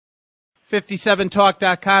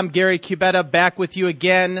57talk.com, Gary Cubetta back with you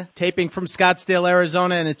again, taping from Scottsdale,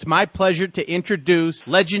 Arizona, and it's my pleasure to introduce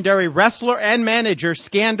legendary wrestler and manager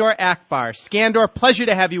Skandor Akbar. Skandor, pleasure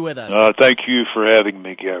to have you with us. Thank you for having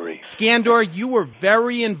me, Gary. Skandor, you were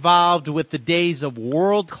very involved with the days of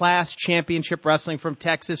world-class championship wrestling from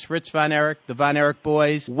Texas, Fritz Von Erich, the Von Erich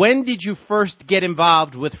boys. When did you first get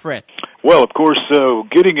involved with Fritz? Well, of course,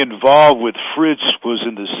 getting involved with Fritz was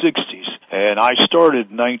in the 60s, and I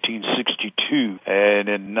started in 1962. And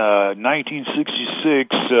in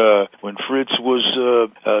 1966, when Fritz was,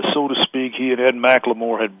 so to speak, he and Ed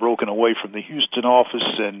McLemore had broken away from the Houston office,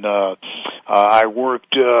 and I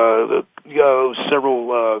worked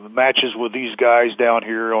several matches with these guys down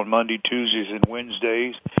here on Monday, Tuesdays, and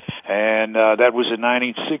Wednesdays. And that was in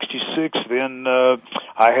 1966. Then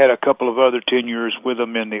I had a couple of other tenures with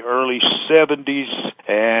them in the early 70s,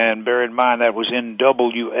 and bear in mind that was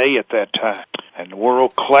NWA at that time. And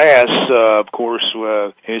World Class, of course,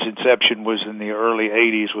 his inception was in the early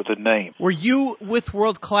 80s with a name. Were you with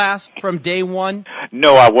World Class from day one?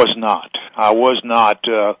 No, I was not. I was not.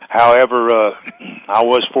 However, I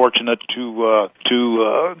was fortunate to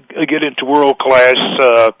get into World Class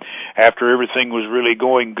after everything was really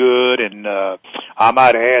going good, and I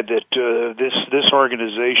might add that this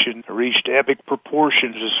organization reached epic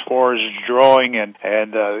proportions as far as drawing, and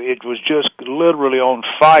it was just literally on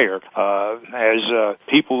fire. As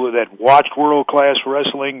people that watched World Class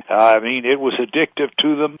Wrestling, I mean, it was addictive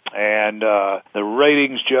to them, and the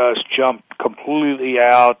ratings just jumped completely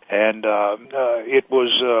out, and it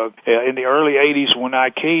was in the early 80s when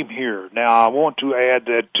I came here. Now, I want to add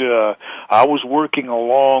that I was working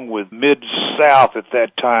along with Mid-South at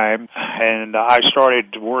that time, and I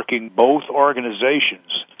started working both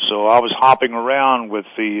organizations. So I was hopping around with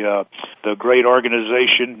the great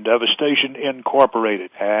organization, Devastation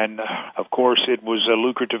Incorporated, and of course it was a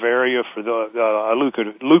lucrative area for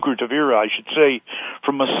lucrative era, I should say,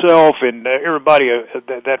 for myself and everybody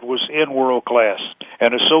that was in World Class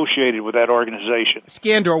and associated with that organization.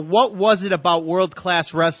 Skandor, what was it about World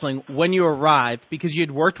Class Wrestling when you arrived? Because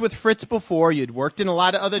you'd worked with Fritz before, you'd worked in a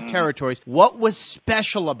lot of other territories. What was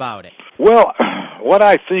special about it? Well, what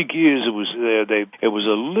I think is it was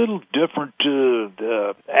a little different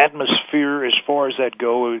atmosphere as far as that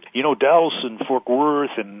goes. You know, Dallas and Fort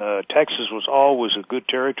Worth and Texas was always a good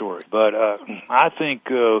territory, but I think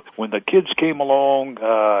when the kids came along,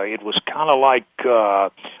 it was kind of like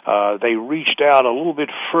they reached out a little bit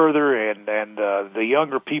further, and the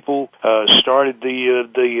younger people started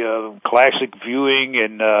the classic viewing,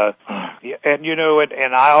 and you know,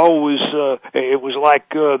 and I always it was like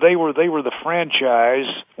they were the franchise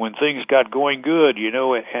when things got going good, you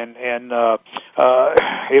know, and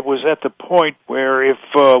it was at the point where if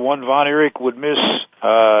one Von Erich would miss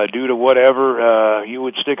due to whatever, you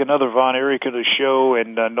would stick another Von Erich in the show,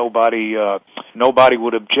 and nobody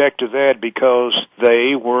would object to that because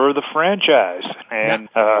they were the franchise. And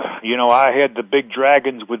you know, I had the big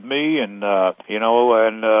dragons with me, and you know,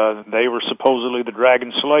 and they were supposedly the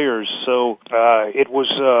Dragon Slayers. So it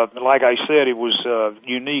was like I said, it was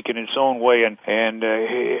unique in its own way, and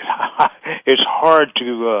it's hard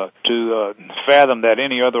to fathom that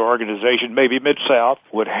any other organization, maybe Mid-South,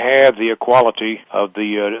 would have the equality of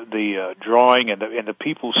the drawing, and the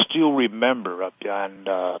people still remember. And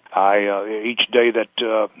I each day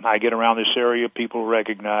that I get around this area, people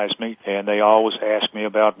recognize me, and they always ask me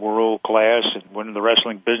about World Class and when the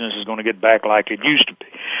wrestling business is going to get back like it used to be.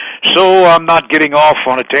 So I'm not getting off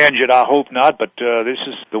on a tangent, I hope not, but this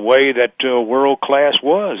is the way that World Class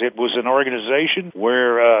was. It was an organization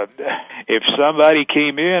where if somebody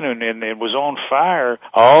came in and it was on fire,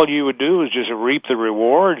 all you would do is just reap the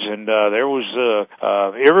rewards, and there was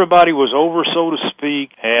everybody was over, so to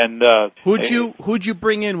speak. And who'd you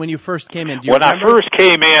bring in when you first came in? Do you when remember? I first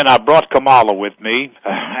came in, I brought Kamala with me.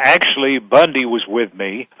 Actually, Bundy was with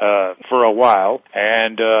me for a while,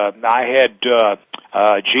 and I had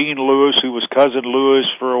Gene Lewis, who was Cousin Lewis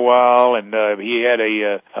for a while, and he had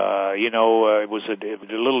it was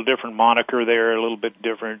a little different moniker there, a little bit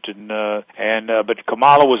different, but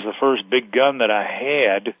Kamala was the first big gun that I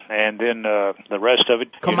had, and then the rest of it.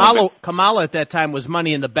 Kamala at that time was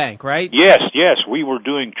Money in the Bank, right? Yes, we were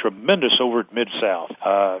doing tremendous over at Mid-South.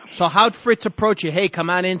 So how'd Fritz approach you? Hey, come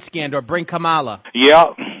on in, Skandor, bring Kamala. Yeah,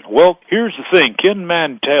 well, here's the thing, Ken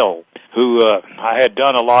Mantell, who I had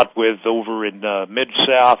done a lot with over in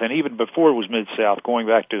Mid-South, and even before it was Mid-South, going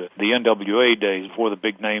back to the NWA days, before the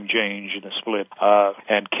big name change and the split.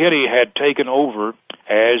 And Kenny had taken over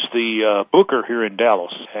as the booker here in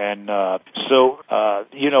Dallas, and so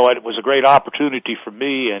it was a great opportunity for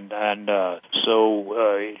me, and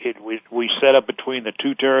we set up between the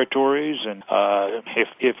two territories, and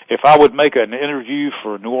if I would make an interview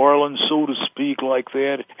for New Orleans, so to speak, like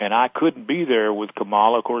that, and I couldn't be there with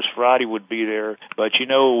Kamala, of course Friday would be there, but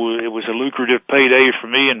it was a lucrative payday for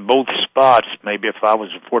me in both spots, maybe if I was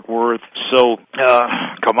in Fort Worth. So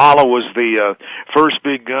Kamala was the first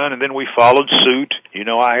big gun, and then we followed suit.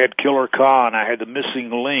 I had Killer Khan, I had the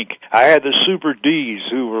Missing Link, I had the Super D's,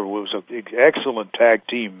 was an excellent tag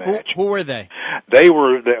team match. Who were they? They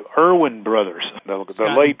were the Irwin brothers, the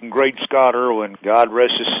late and great Scott Irwin. God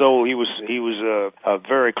rest his soul. He was a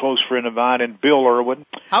very close friend of mine, and Bill Irwin.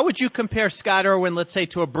 How would you compare Scott Irwin, let's say,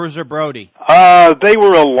 to a Bruiser Brody? They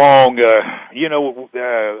were along.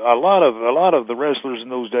 A lot of the wrestlers in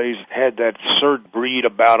those days had that certain breed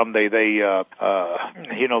about them. The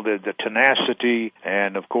tenacity,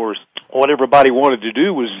 and of course, what everybody wanted to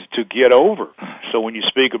do was to get over. So when you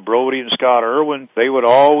speak of Brody and Scott Irwin, they would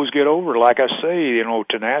always get over. Like I say,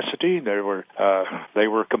 tenacity. They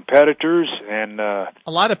were competitors, and a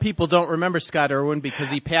lot of people don't remember Scott Irwin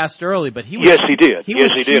because he passed early, but he was. Yes, he did.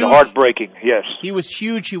 He did. Heartbreaking. Yes, he was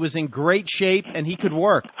huge. He was in great shape, and he could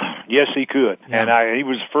work. Yes, he could. Yeah. And he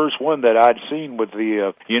was the first one that I'd seen with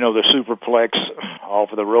the superplex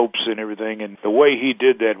off of the ropes and everything. And the way he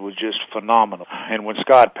did that was just phenomenal. And when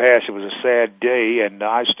Scott passed, it was a sad day, and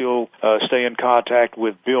I still stay in contact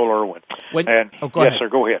with Bill Irwin. Yes, sir,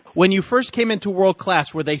 go ahead. When you first came into World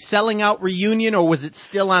Class, were they selling out Reunion, or was it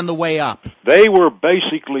still on the way up? They were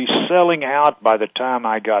basically selling out by the time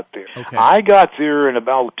I got there. Okay. I got there in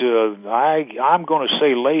about, I'm going to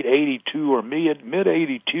say late 82 or mid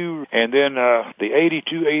 82, and then the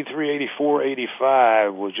 82, 83, 84,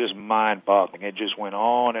 85 was just mind-boggling. It just went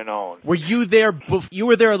on and on. Were you there? You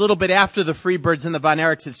were there a little bit after the Freebirds and the Von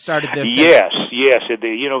Erichs had started their thing. Yes.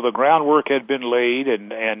 The groundwork had been laid,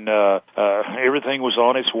 and everything was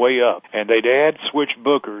on its way up. And they'd had switched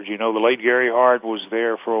bookers. The late Gary Hart was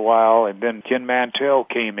there for a while, and then Ken Mantell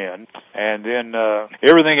came in, and then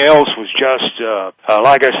everything else was just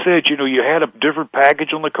like I said. You had a different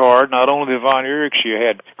package on the card. Not only the Von Erichs, you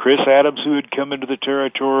had Chris Adams, who had come into the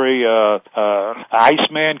territory,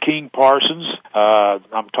 Iceman King Parsons.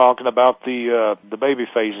 I'm talking about the baby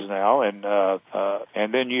faces now, and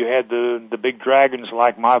then you had the big dragons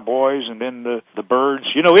like my boys, and then the birds.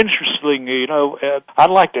 Interestingly, I'd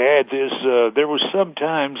like to add this. There was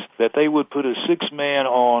sometimes that they would put a 6-man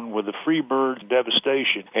on with the Freebirds,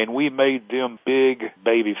 Devastation, and we made them big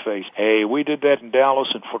baby face. Hey, we did that in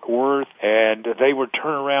Dallas and Fort Worth, and they would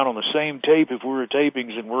turn around on the same tape if we were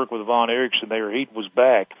tapings and work with Von Erichs, and their heat was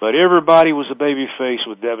back. But everybody was a baby face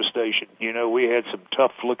with Devastation. We had some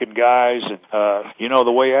tough-looking guys, and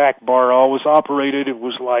the way Akbar always operated, it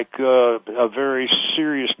was like a very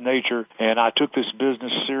serious nature, and I took this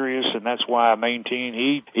business serious, and that's why I maintain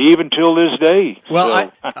heat even till this day.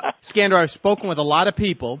 Well, Skandor, I've spoken with a lot of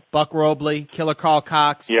people, Buck Robley, Killer Carl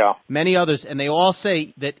Cox, many others, and they all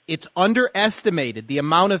say that it's underestimated the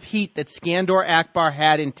amount of heat that Skandor Akbar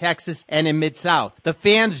had in Texas and in Mid-South. The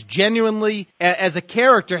fans genuinely, as a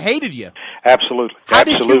character, hated you. Absolutely. How'd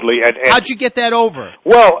you get that over?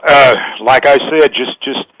 Well, like I said,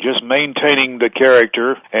 just maintaining the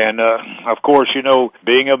character, and of course,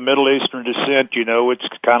 being of Middle Eastern descent, it's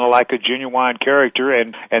kind of like a genuine character,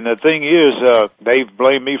 and the thing is, they've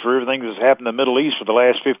blamed me for everything that's happened in the Middle East for the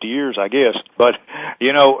last 50 years, I guess, but,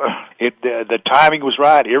 the timing was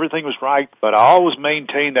right, everything was right, but I always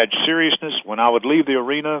maintained that seriousness when I would leave the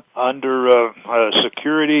arena under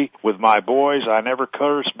security with my boys. I never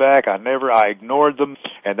cursed back, I ignored them,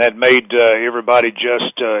 and that made everybody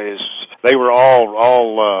just they were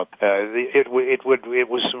all it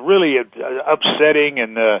was really upsetting,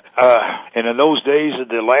 and in those days,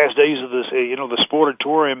 the last days of this, the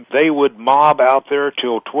Sportatorium, they would mob out there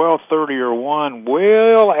till 12:30 or 1,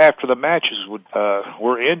 well after the matches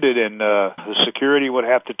were ended, and the security would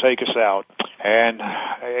have to take us out. And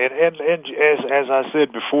as I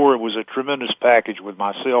said before, it was a tremendous package with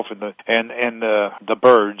myself and the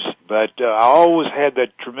birds. But I always had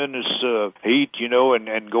that tremendous heat,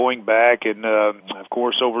 and going back, and of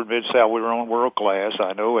course over at Mid-South we were on World Class,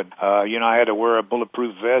 I know, and I had to wear a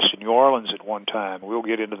bulletproof vest in New Orleans at one time. We'll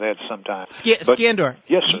get into that sometime. Skandor,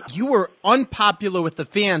 yes, sir. You were unpopular with the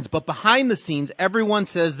fans, but behind the scenes, everyone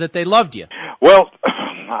says that they loved you. Well,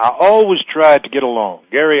 I always tried to get along.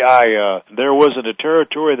 Gary, there wasn't a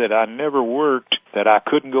territory that I never worked that I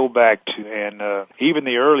couldn't go back to. And even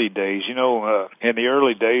the early days, in the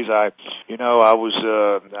early days, I was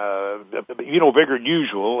bigger than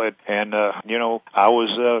usual, and I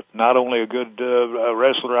was not only a good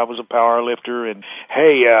wrestler, I was a power lifter. And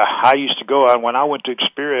hey, I used to go when I went to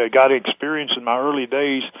got experience in my early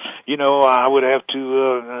days. I would have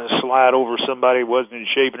to slide over somebody who wasn't in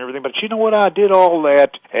shape and everything. But you know what? I did all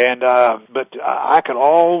that, and but I could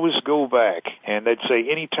always go back. And they'd say,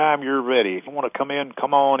 anytime you're ready, if you want to come in,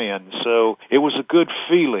 come on in. So it was a good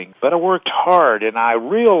feeling. But I worked hard, and I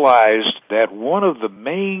realized that one of the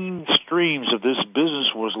main streams of this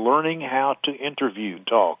business was learning how to interview and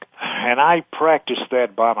talk. And I practiced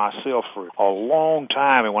that by myself for a long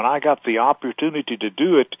time. And when I got the opportunity to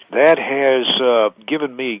do it, that has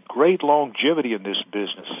given me great longevity in this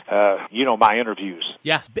business, my interviews.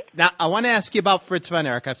 Yes. Now, I want to ask you about Fritz von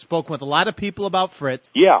Erich. I've spoken with a lot of people about Fritz.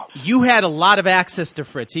 Yeah. You had a lot of access to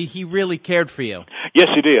Fritz. He really cared for you. Yes,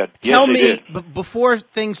 he did. Tell me, before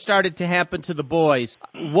things started to happen to the boys,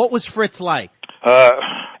 what was Fritz like?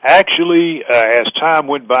 Actually, as time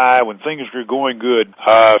went by, when things were going good,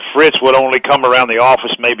 Fritz would only come around the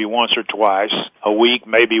office maybe once or twice a week,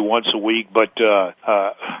 maybe once a week. But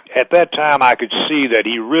at that time, I could see that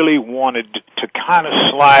he really wanted to kind of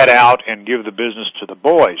slide out and give the business to the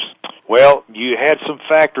boys. Well, you had some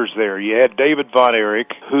factors there. You had David von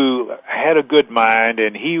Erich, who had a good mind,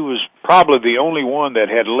 and he was probably the only one that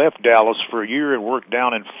had left Dallas for a year and worked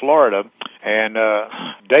down in Florida. And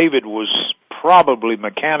David was probably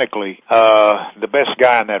mechanically the best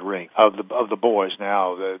guy in that ring of the boys.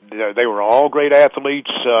 Now they were all great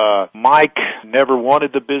athletes. Mike never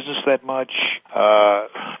wanted the business that much,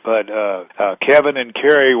 but Kevin and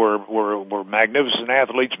Kerry were magnificent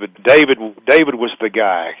athletes. But David was the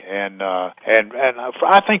guy, and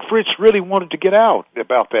I think Fritz really wanted to get out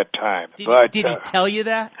about that time. Did he tell you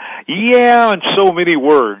that? Yeah, in so many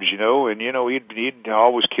words, and he'd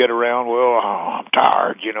always kid around. Well, I'm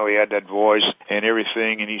tired, he had that voice and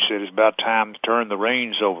everything, and he said it's about time to turn the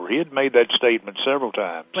reins over. He had made that statement several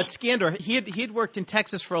times. But Skandor, he had worked in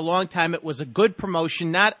Texas for a long time. It was a good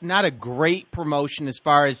promotion, not a great promotion as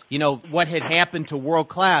far as what had happened to World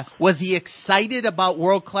Class. Was he excited about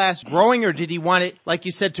World Class growing, or did he want it, like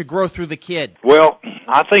you said, to grow through the kid? Well,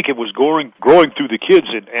 I think it was growing through the kids,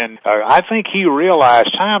 and I think he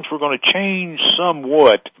realized times were going to change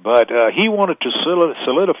somewhat, but he wanted to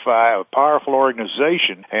solidify a powerful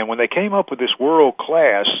organization, and when they came up with this World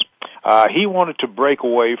Class, he wanted to break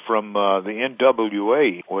away from the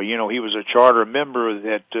NWA. Well, he was a charter member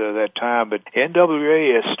at that time, but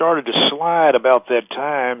NWA has started to slide about that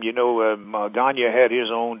time. Gagne had his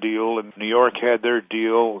own deal, and New York had their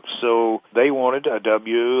deal, so they wanted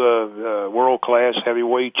a world-class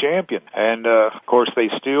heavyweight champion. And, of course, they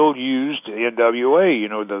still used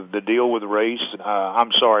NWA, the deal with Race,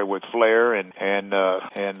 with Flair and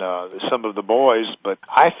some of the boys, but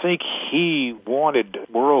I think he wanted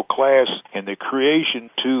world-class and the creation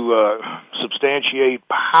to substantiate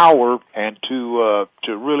power and to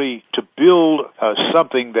really build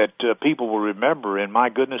something that people will remember. And my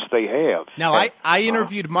goodness, they have. Now, I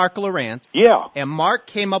interviewed Mark Lawrence. Yeah. And Mark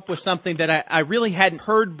came up with something that I really hadn't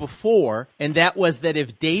heard before, and that was that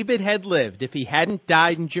if David had lived, if he hadn't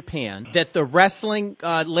died in Japan, that the wrestling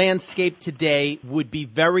landscape today would be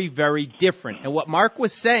very, very different. And what Mark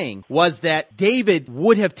was saying was that David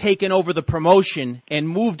would have taken over the promotion and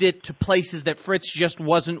moved it to places that Fritz just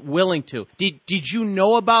wasn't willing to. Did you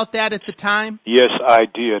know about that at the time? Yes, I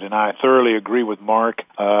did, and I thoroughly agree with Mark.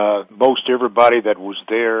 Most everybody that was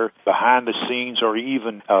there behind the scenes or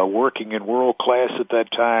even working in World Class at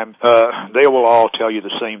that time, they will all tell you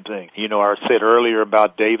the same thing. I said earlier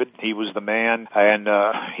about David, he was the man, and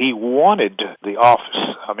he wanted the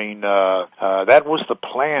office. I mean, that was the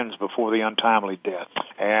plans before the untimely death.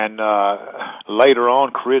 And later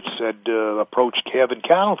on, Fritz had approached Kevin.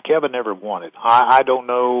 Kevin never wanted. I don't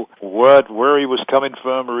know where he was coming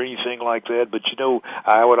from or anything like that, but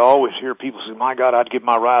I would always hear people say, my God, I'd give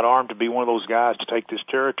my right arm to be one of those guys to take this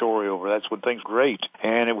territory over. That's when things were great.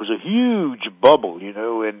 And it was a huge bubble,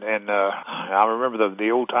 and I remember the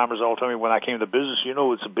old timers all told me when I came to the business,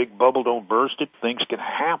 it's a big bubble, don't burst it. Things can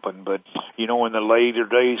happen, but in the later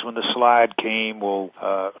days when the slide came,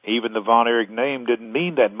 even the Von Erich name didn't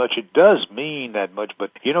mean that much. It does mean that much,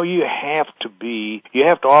 but you have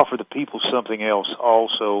to offer the people something else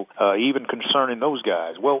also, even concerning those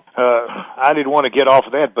guys. Well, I didn't want to get off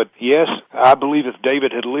of that, but yes, I believe if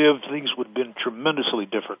David had lived, things would have been tremendously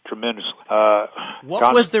different, tremendously.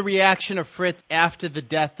 What was the reaction of Fritz after the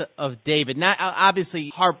death of David? Not obviously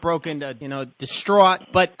heartbroken,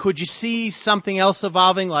 distraught, but could you see something else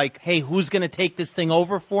evolving, like, hey, who's going to take this thing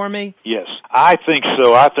over for me? Yes. I think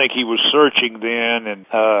so. I think he was searching then, and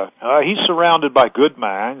he's surrounded by good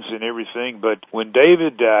minds and everything, but when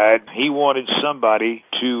David died, he wanted somebody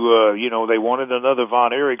to, they wanted another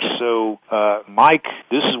Von Erich, so Mike,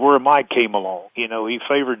 this is where Mike came along. He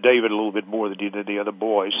favored David a little bit more than he did the other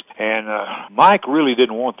boys, and Mike really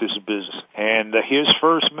didn't want this business, and his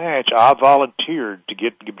first match, I volunteered to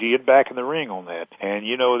get back in the ring on that, and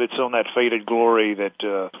it's on that Faded Glory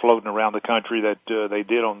that floating around the country that they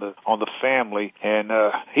did on the family, and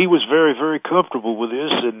he was very, very comfortable with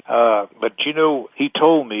this, and but he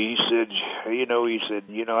told me, he said,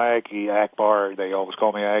 Aggie, Akbar, they always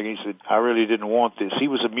call me Aggie, he said, I really didn't want this. He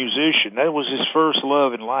was a musician. That was his first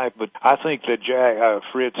love in life, but I think that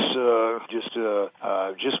Fritz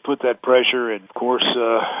just put that pressure, and of course,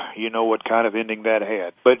 what kind of ending that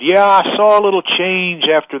had. But yeah, I saw a little change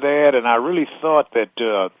after that, and I really thought that,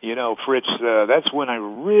 Fritz, that's when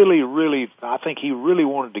I think he really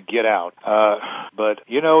wanted to get out. But,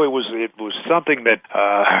 it was something that,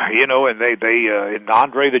 and and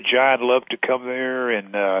Andre the Giant loved to come there,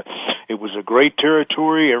 and it was a great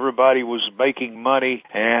territory. Everybody was making money,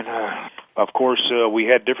 and of course, we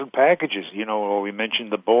had different packages. We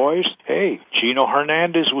mentioned the boys. Hey, Gino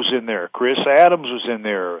Hernandez was in there. Chris Adams was in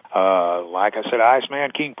there. Like I said,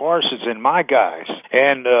 Iceman King Parsons and my guys.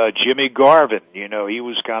 And Jimmy Garvin, he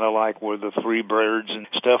was kind of like one of the Three Birds and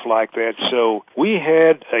stuff like that. So we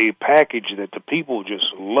had a package that the people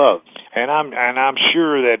just loved. And I'm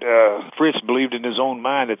sure that Fritz believed in his own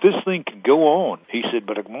mind that this thing could go on. He said,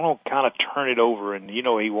 but I'm going to kind of turn it over, and he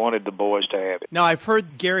wanted the boys to have it. Now, I've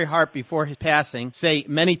heard Gary Hart before his passing say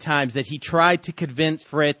many times that he tried to convince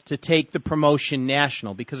Fritz to take the promotion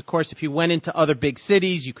national because, of course, if you went into other big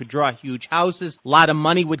cities, you could draw huge houses, a lot of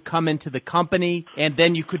money would come into the company, and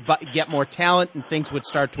then you could get more talent and things would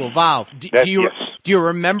start to evolve. Yes. Do you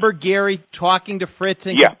remember Gary talking to Fritz?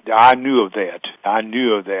 Yeah, I knew of that.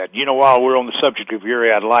 While we're on the subject of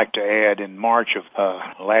Gary, I'd like to add in March of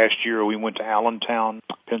last year, we went to Allentown,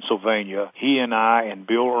 Pennsylvania. He and I and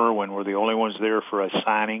Bill Irwin were the only ones there for a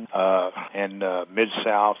signing in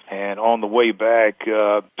Mid-South. And on the way back,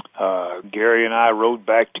 Gary and I rode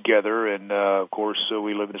back together, and of course,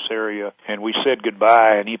 we live in this area. And we said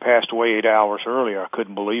goodbye, and he passed away 8 hours earlier. I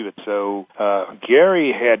couldn't believe it. So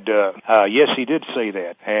Gary had, yes, he did say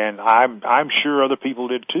that, and I'm sure other people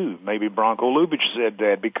did too. Maybe Bronco Lubitsch said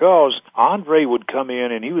that because Andre would come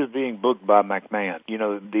in and he was being booked by McMahon,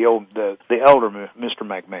 the elder Mr.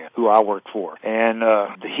 McMahon, who I worked for, and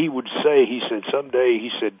he would say, he said someday,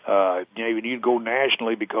 he said, you'd go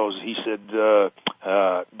nationally because he said the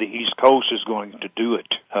East Coast is going to do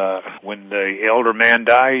it. When the elder man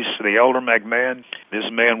dies, the elder McMahon, this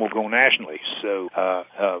man will go nationally. So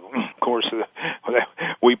of course,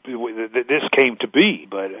 this came to be,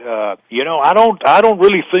 but I don't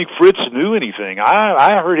really think Fritz knew anything.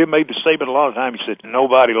 I heard him make the statement a lot of times. He said,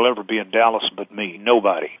 "Nobody will ever be in Dallas but me.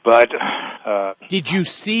 Nobody." But did you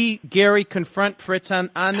see Gary confront Fritz on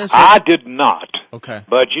this? I did not. Okay.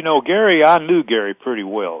 But Gary, I knew Gary pretty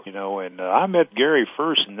well. And I met Gary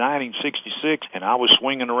first in 1966, and I was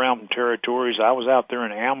swinging around in territories. I was out there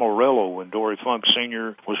in Amarillo when Dory Funk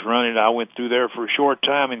Sr. was running. I went through there for a short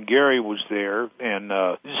time, and Gary was there, and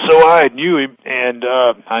so I knew him, and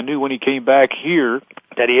I knew when he came back here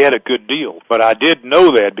that he had a good deal. But I did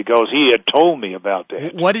know that because he had told me about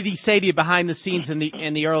that. What did he say to you behind the scenes in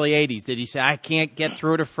the early 80s? Did he say, I can't get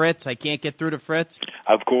through to Fritz? I can't get through to Fritz?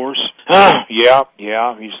 Of course. Yeah.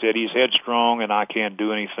 He said he's headstrong and I can't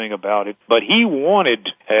do anything about it. But he wanted,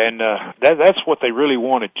 and that's what they really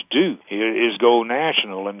wanted to do, is go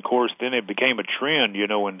national. And, of course, then it became a trend,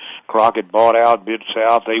 when Crockett bought out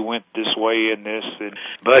Mid-South, they went this way and this.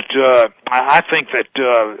 But I think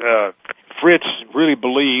that Fritz really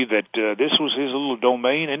believed that this was his little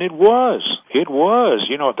domain, and it was. It was.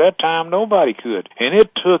 At that time, nobody could. And it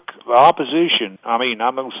took opposition. I mean,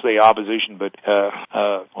 I'm going to say opposition, but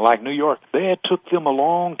like New York, it took them a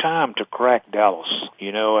long time to crack Dallas,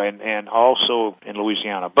 and also in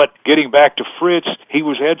Louisiana. But getting back to Fritz, he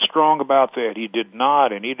was headstrong about that. He did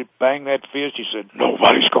not, and he did bang that fist. He said,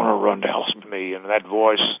 nobody's going to run Dallas with me, and that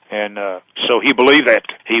voice. And so he believed that.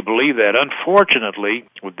 Unfortunately,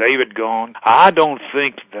 with David gone, I don't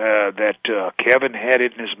think that Kevin had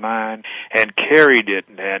it in his mind and carried it,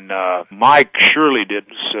 and Mike surely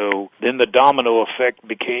didn't. So then the domino effect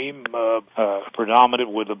became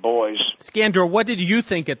predominant with the boys. Skandor, what did you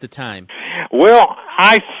think at the time? Well,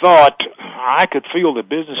 I thought I could feel the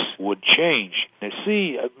business would change. Now,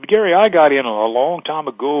 see, Gary, I got in a long time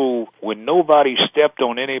ago when nobody stepped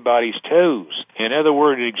on anybody's toes. In other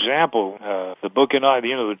words, an example, the book and I,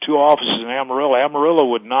 the two offices in Amarillo. Amarillo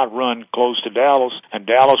would not run close to Dallas, and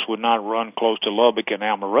Dallas would not run close to Lubbock and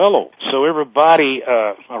Amarillo. So everybody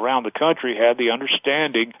around the country had the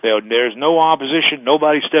understanding that there's no opposition,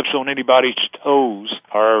 nobody steps on anybody's toes,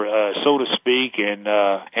 or so to speak, and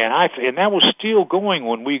that was still going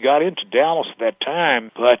when we got into Dallas at that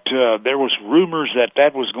time, but there was rumors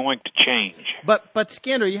that was going to change. But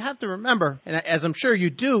Skandor, you have to remember, and as I'm sure you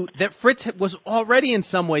do, that Fritz was already in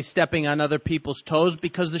some way stepping on other people's toes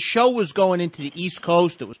because the show was going into the East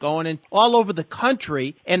Coast, it was going in all over the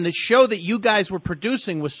country, and the show that you guys were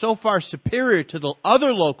producing was so far superior to the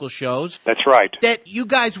other local shows. That's right. That you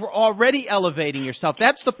guys were already elevating yourself.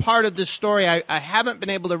 That's the part of this story I haven't been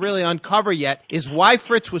able to really uncover yet, is why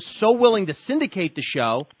Fritz was so willing to syndicate the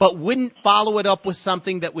show, but wouldn't follow it up with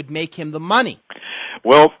something that would make him the money.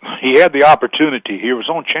 Well, he had the opportunity. He was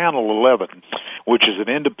on Channel 11, which is an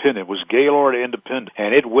independent, was Gaylord Independent,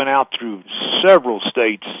 and it went out through several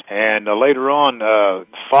states, and later on,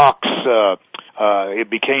 Fox, it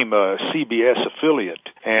became a CBS affiliate,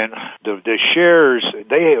 and the shares,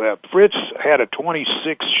 Fritz had a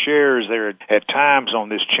 26 shares there at times on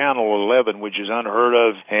this Channel 11, which is unheard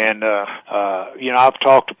of, and, I've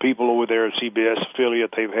talked to people over there at CBS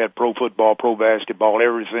affiliate. They've had pro football, pro basketball,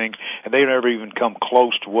 everything, and they never even come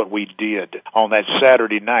close to what we did on that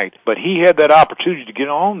Saturday night. But he had that opportunity to get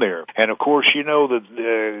on there, and of course, here goes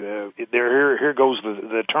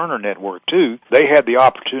the Turner Network too. They had the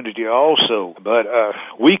opportunity also, but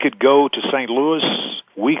we could go to St. Louis.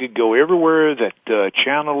 We could go everywhere that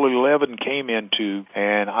Channel 11 came into,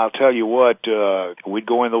 and I'll tell you what, we'd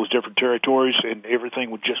go in those different territories, and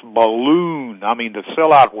everything would just balloon. I mean, the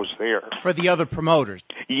sellout was there. For the other promoters.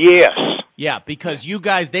 Yes. Yeah, because you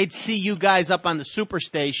guys, they'd see you guys up on the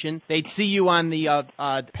Superstation. They'd see you on the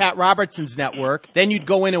Pat Robertson's network. Then you'd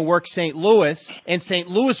go in and work St. Louis, and St.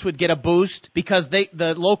 Louis would get a boost because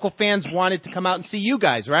the local fans wanted to come out and see you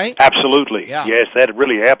guys, right? Absolutely. Yeah. Yes, that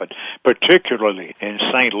really happened, particularly in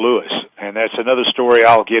St. Louis. And that's another story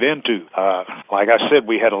I'll get into. Like I said,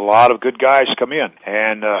 we had a lot of good guys come in,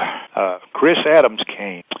 and Chris Adams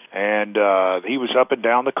came. And he was up and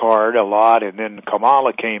down the card a lot, and then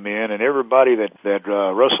Kamala came in, and everybody that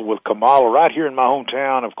wrestled with Kamala right here in my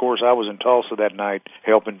hometown. Of course, I was in Tulsa that night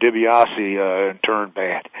helping DiBiase turn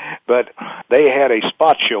bad. But they had a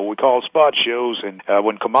spot show. We called spot shows, and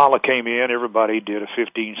when Kamala came in, everybody did a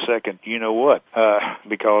 15-second you-know-what,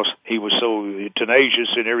 because he was so tenacious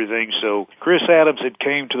and everything. So Chris Adams had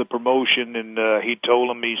came to the promotion, and he told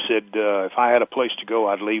them, he said, if I had a place to go,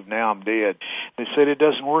 I'd leave now, I'm dead. They said, it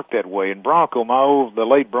doesn't work that way. And Bronco, the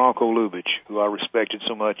late Bronco Lubitsch, who I respected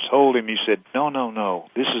so much, told him, he said, no,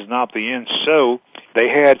 this is not the end. So they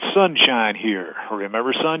had Sunshine here.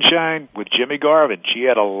 Remember Sunshine with Jimmy Garvin? She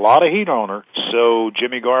had a lot of heat on her. So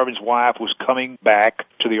Jimmy Garvin's wife was coming back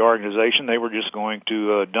to the organization. They were just going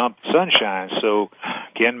to dump Sunshine. So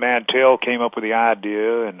Ken Mantell came up with the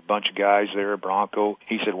idea, and a bunch of guys there, Bronco.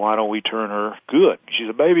 He said, why don't we turn her good? She's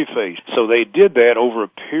a baby face. So they did that over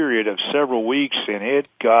a period of several weeks, and it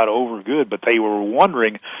got over good. But they were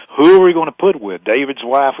wondering, who are we going to put with? David's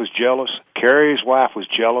wife was jealous. Carrie's wife was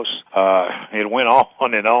jealous. It went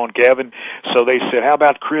on and on, Kevin. So they said, how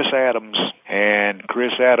about Chris Adams? And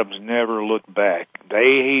Chris Adams never looked back.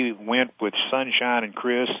 They went with Sunshine and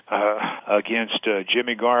Chris against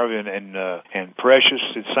Jimmy Garvin and Precious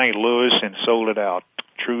in St. Louis and sold it out.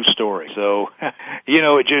 True story. So,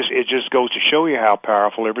 it just goes to show you how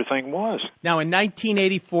powerful everything was. Now, in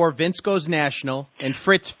 1984, Vince goes national, and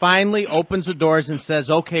Fritz finally opens the doors and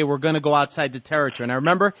says, okay, we're going to go outside the territory. And I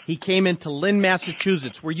remember he came into Lynn,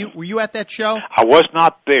 Massachusetts. Were you at that show? I was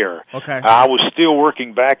not there. Okay. I was still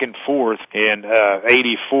working back and forth in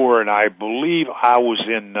 84, and I believe I was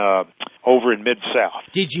in over in Mid-South.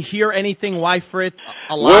 Did you hear anything why Fritz?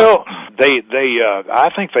 Well,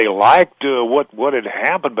 I think they liked what had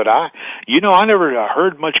happened, but I never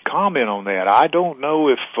heard much comment on that. I don't know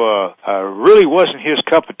if really wasn't his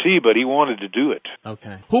cup of tea, but he wanted to do it.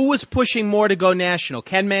 Okay. Who was pushing more to go national,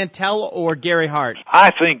 Ken Mantell or Gary Hart?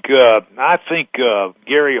 I think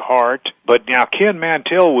Gary Hart. But now Ken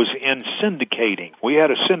Mantell was in syndicating. We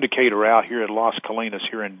had a syndicator out here at Las Colinas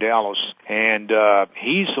here in Dallas, and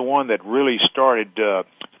he's the one that really started the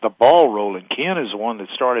ball rolling. Ken is the one that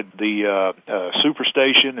started the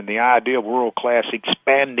Superstation and the idea of world class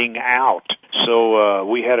expanding out. So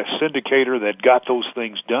we had a syndicator that got those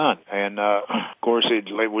things done. And, of course,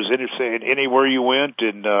 it was in anywhere you went,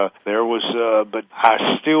 and there was, but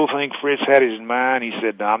I still think Fritz had his mind. He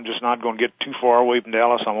said, I'm just not going to get too far away from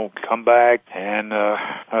Dallas. I'm going to come back. And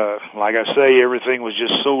like I say, everything was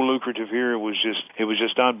just so lucrative here. It was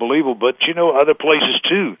just unbelievable. But, other places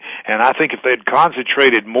too. And I think if they'd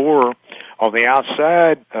concentrated more on the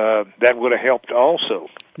outside, that would have helped also.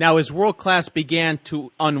 Now, as World Class began to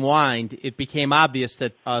unwind, it became obvious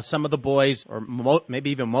that some of the boys, or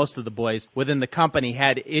maybe even most of the boys within the company,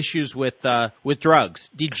 had issues with drugs.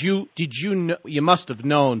 Did you know, you must have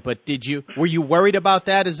known, but were you worried about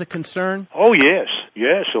that as a concern? Oh, yes,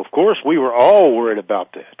 of course, we were all worried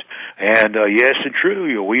about that. And yes and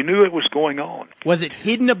true, we knew it was going on. Was it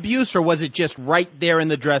hidden abuse, or was it just right there in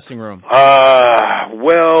the dressing room?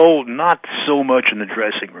 Well, not so much in the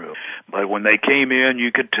dressing room. But when they came in,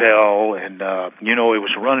 you could tell, and, it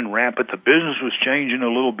was running rampant. The business was changing a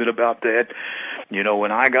little bit about that.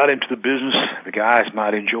 When I got into the business, the guys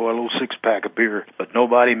might enjoy a little six-pack of beer, but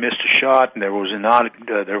nobody missed a shot, and there was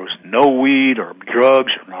no weed or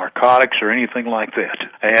drugs or narcotics or anything like that.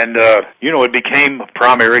 And, it became a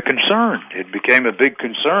primary concern. It became a big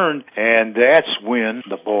concern, and that's when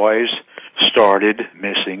the boys started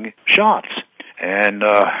missing shots. And,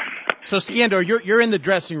 So, Skandor, you're in the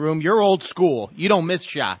dressing room. You're old school. You don't miss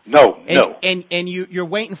shots. No. And you're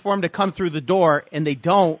waiting for them to come through the door, and they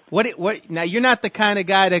don't. What? Now, you're not the kind of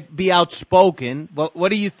guy to be outspoken. But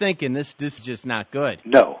what are you thinking? This is just not good.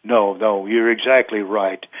 No. You're exactly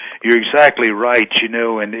right. And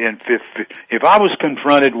if I was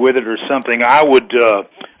confronted with it or something, I would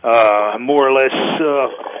more or less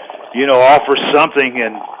offer something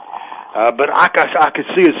and. But I could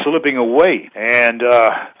see it slipping away. And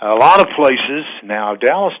a lot of places, now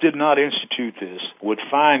Dallas did not institute this, would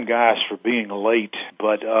fine guys for being late,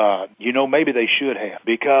 but, maybe they should have.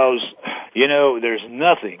 Because, there's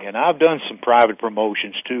nothing, and I've done some private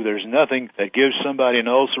promotions too, there's nothing that gives somebody an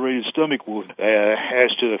ulcerated stomach wound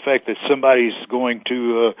as to the fact that somebody's going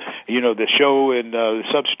to, the show and the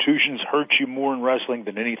substitutions hurt you more in wrestling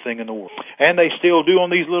than anything in the world. And they still do on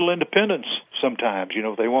these little independents sometimes.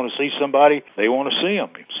 If they want to see somebody, they want to see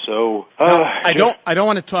them. So I don't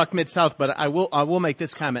want to talk Mid-South, but I will make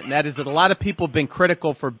this comment, and that is that a lot of people have been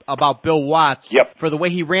critical about Bill Watts for the way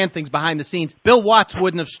he ran things behind the scenes. Bill Watts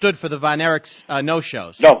wouldn't have stood for the Von Erich's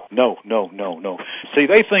no-shows. No. See,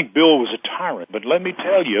 they think Bill was a tyrant, but let me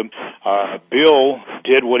tell you, Bill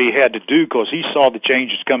did what he had to do because he saw the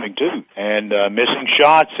changes coming too, and missing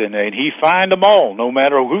shots, and he fined them all, no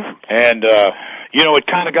matter who. And it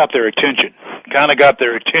kind of got their attention.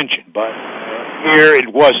 But here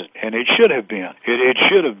it wasn't, and it should have been. It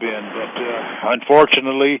should have been, but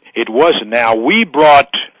unfortunately, it wasn't. Now, we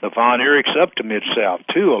brought the Von Erichs up to Mid-South,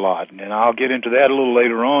 too, a lot, and I'll get into that a little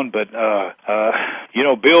later on, but,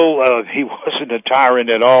 Bill, he wasn't a tyrant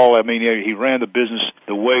at all. I mean, he ran the business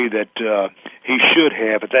the way that he should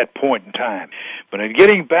have at that point in time. But in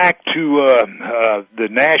getting back to the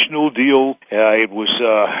national deal, it was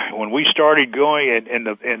when we started going, and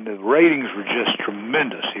the ratings were just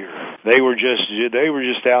tremendous here. They were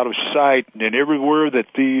just out of sight, and everywhere that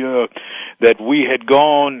we had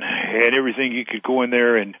gone and everything, you could go in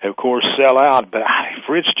there and of course sell out. But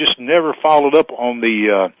Fritz just never followed up on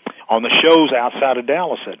the shows outside of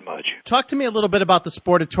Dallas that much. Talk to me a little bit about the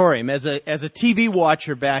Sportatorium. As a TV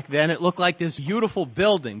watcher back then, it looked like this beautiful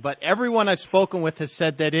building, but everyone I've spoken with has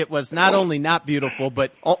said that it was not only not beautiful,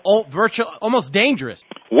 but almost dangerous.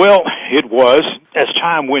 Well, it was. As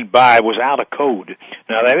time went by, it was out of code.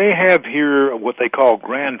 Now, they have here what they call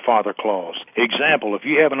grandfather clause. Example, if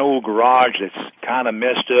you have an old garage that's kind of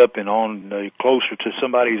messed up and on closer to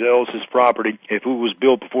somebody else's property, if it was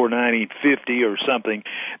built before 1950 or something,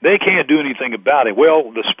 they can't do anything about it.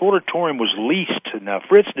 Well, the Sportatorium was leased. Now,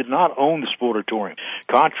 Fritz did not own the Sportatorium.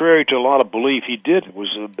 Contrary to a lot of belief, he did. It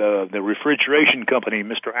was the refrigeration company,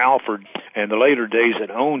 Mr. Alford, and the later days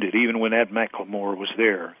that owned it, even when Ed McLemore was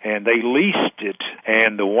there. And they leased it,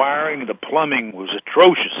 and the wiring, the plumbing was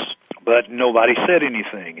atrocious. But nobody said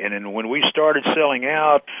anything. And then when we started selling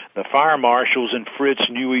out, the fire marshals and Fritz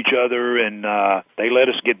knew each other, and they let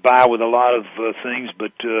us get by with a lot of things,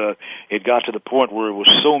 but it got to the point where it was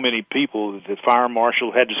so many people that the fire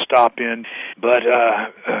marshal had to stop in. But,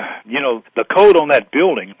 the code on that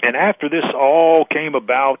building, and after this all came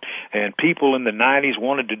about, and people in the 90s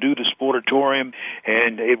wanted to do the Sportatorium,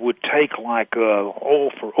 and it would take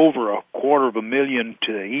for over $250,000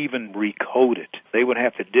 to even recode it. They would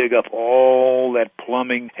have to dig dig up all that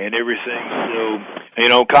plumbing and everything.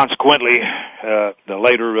 So, consequently, the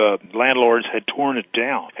later landlords had torn it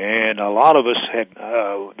down, and a lot of us had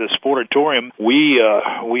the Sportatorium.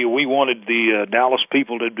 We wanted the Dallas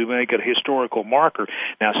people to make a historical marker.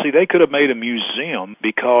 Now, see, they could have made a museum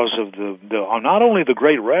because of the not only the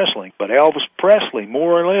great wrestling, but Elvis Presley,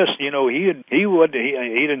 more or less. He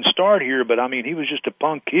didn't start here, but I mean, he was just a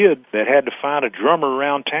punk kid that had to find a drummer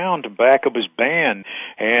around town to back up his band,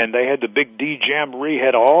 and they had the big D Jamboree,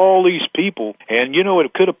 had all these people, and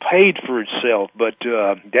it could have paid for itself. But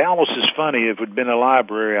Dallas is funny. If it had been a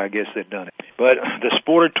library, I guess they'd done it. But the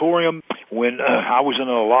Sportatorium, when I was in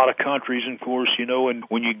a lot of countries, of course, and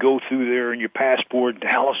when you go through there in your passport,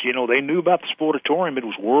 Dallas, they knew about the Sportatorium. It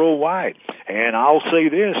was worldwide. And I'll say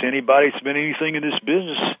this, anybody that's been anything in this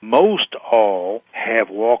business, most all have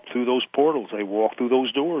walked through those portals. They walked through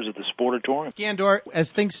those doors at the Sportatorium. Skandor,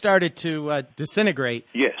 as things started to disintegrate,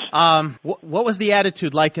 yes. What was the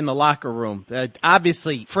attitude like in the locker room?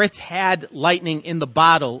 Obviously, Fritz had lightning in the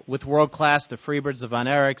bottle with world class, the Freebirds, the Von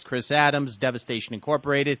Erichs, Chris Adams, Devastation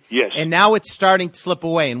Incorporated. Yes. And now it's starting to slip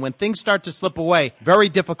away. And when things start to slip away, very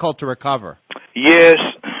difficult to recover. Yes,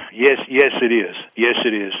 it is. Yes,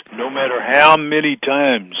 it is. No matter how many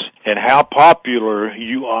times and how popular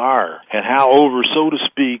you are and how over, so to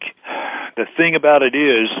speak, the thing about it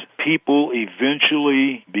is people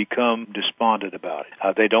eventually become despondent about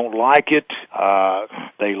it. They don't like it.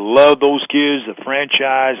 They love those kids, the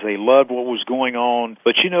franchise. They loved what was going on.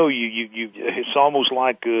 But, it's almost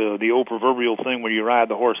like the old proverbial thing where you ride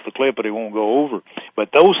the horse to the cliff, but it won't go over.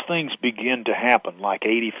 But those things begin to happen, like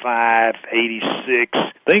 85, 86.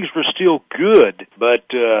 Things were still good, but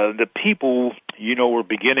the people, were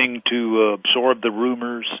beginning to absorb the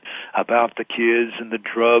rumors about the kids and the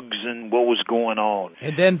drugs and what was going on.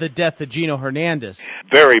 And then the death of Gino Hernandez.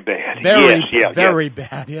 Very bad. Very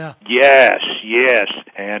bad, yeah. Yes.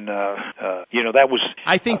 And, that was...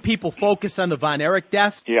 I think people focus on the Von Erich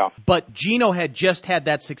deaths. Yeah. But Gino had just had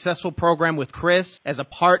that successful program with Chris as a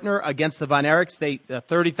partner against the Von Erichs. They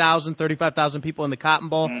 30,000, 35,000 people in the Cotton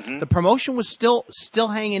Bowl. Mm-hmm. The promotion was still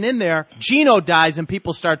hanging in there. Gino dies, and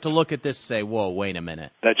people start to look at this and say, whoa, wait a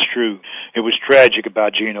minute. That's true. It was tragic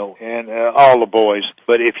about Gino and all the boys.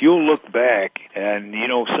 But if you'll look back, and,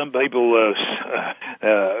 some people...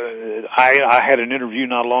 I had an interview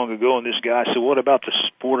not long ago, and this guy said, what about the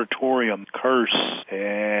Sportatorium curse?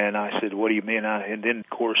 And I said, what do you mean? And then, of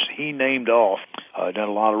course, he named off, done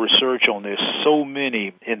a lot of research on this, so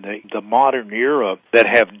many in the modern era that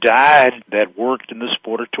have died that worked in the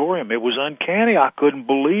Sportatorium. It was uncanny. I couldn't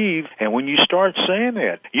believe. And when you start saying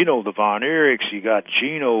that, the Von Erichs, you got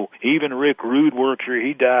Gino, even Rick Rude worked here.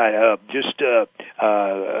 He died.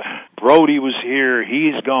 Brody was here.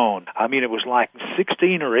 He's gone. I mean, it was like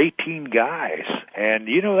 16 or 18 guys. And,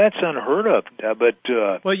 that's unheard of.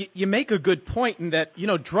 Well, you make a good point in that,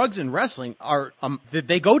 drugs and wrestling are,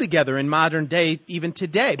 they go together in modern day, even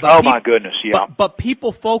today. But my goodness, yeah. But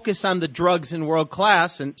people focus on the drugs in world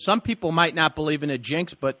class, and some people might not believe in a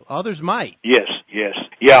jinx, but others might. Yes.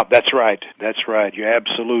 Yeah, that's right. Yeah,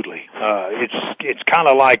 absolutely. It's kind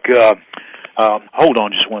of like, hold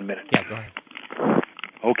on just 1 minute. Yeah, go ahead.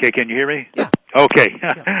 Okay, can you hear me? Yeah. Okay,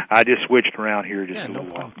 yeah. I just switched around here just a little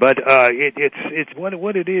while. But it's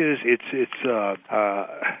what it is.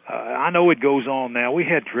 I know it goes on now. We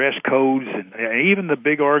had dress codes, and even the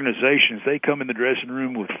big organizations, they come in the dressing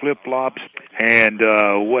room with flip flops and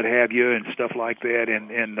what have you, and stuff like that,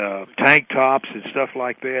 and tank tops and stuff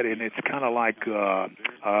like that. And it's kind of like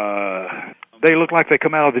they look like they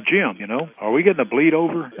come out of the gym, Are we getting a bleed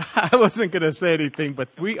over? I wasn't going to say anything, but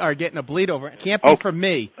we are getting a bleed over. It can't be from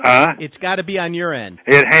me. It's got to be on your end.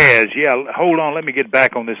 It has, yeah. Hold on, let me get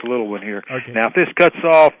back on this little one here. Okay. Now, if this cuts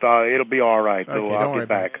off, it'll be all right. Okay, so I'll get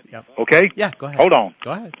back. Yep. Okay? Yeah, go ahead. Hold on.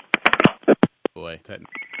 Go ahead. Boy. There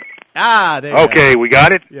you Okay, we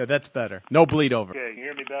got it? Yeah, that's better. No bleed over. Okay, you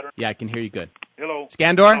hear me better? Yeah, I can hear you good. Hello?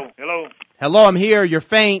 Skandor? Hello, I'm here. You're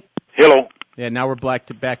faint. Hello? Yeah, now we're back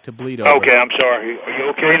to bleed over. Okay, I'm sorry. Are you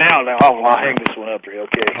okay now? I'll hang this one up here,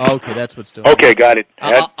 okay? Okay, that's what's doing Okay, got it.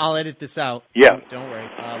 I'll edit this out. Yeah. Don't worry.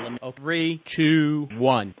 Let me. 3, 2,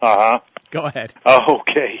 1. Go ahead.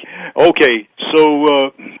 Okay. So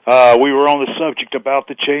we were on the subject about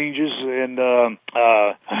the changes, and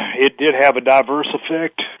it did have a diverse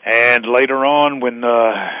effect. And later on, when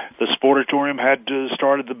the Sportatorium had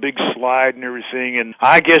started the big slide and everything, and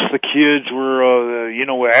I guess the kids were,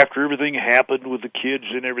 after everything happened with the kids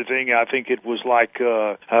and everything, I think it was like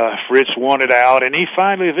Fritz wanted out, and he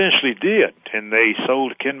finally eventually did. and they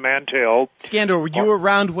sold Ken Mantell. Skandor, were you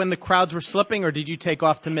around when the crowds were slipping, or did you take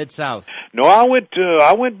off to Mid-South? No, I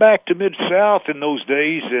went back to Mid-South in those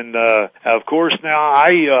days, and of course now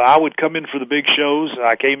I would come in for the big shows.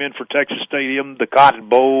 I came in for Texas Stadium, the Cotton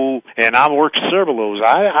Bowl, and I worked several of those.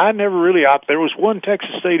 I never really there was one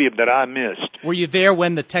Texas Stadium that I missed. Were you there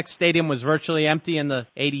when the Texas Stadium was virtually empty in the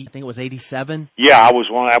I think it was 87? Yeah, I was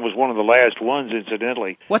one of the last ones,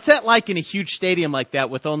 incidentally. What's that like in a huge stadium like that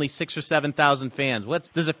with only 6,000 or 7,000 fans?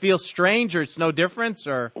 Does it feel strange, or it's no difference,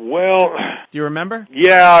 or? Well, do you remember?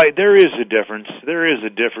 Yeah, there is a difference. There is a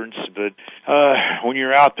difference, but when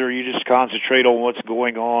you're out there, you just concentrate on what's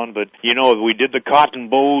going on. But, we did the Cotton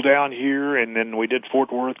Bowl down here, and then we did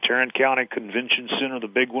Fort Worth, Tarrant County Convention Center, the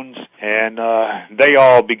big ones, and they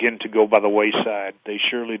all begin to go by the wayside. They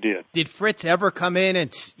surely did. Did Fritz ever come in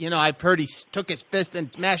and, I've heard he took his fist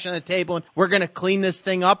and smashed on the table and we're going to clean this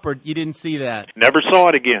thing up, or you didn't see that? Never saw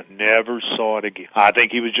it again. Never saw it again. I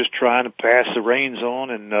think he was just trying to pass the reins on,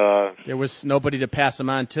 and there was nobody to pass them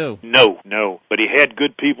on to. No. But he had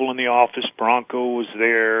good people in the office. Bronco was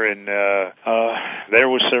there, and there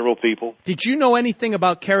was several people. Did you know anything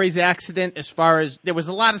about Kerry's accident? As far as there was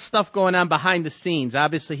a lot of stuff going on behind the scenes.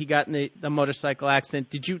 Obviously, he got in the motorcycle accident.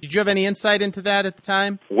 Did you have any insight into that at the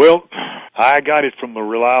time? Well, I got it from a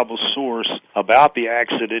reliable source about the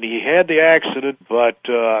accident. He had the accident, but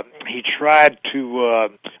he tried to,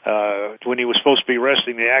 when he was supposed to be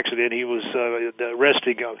arresting the accident, he was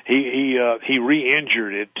arresting, he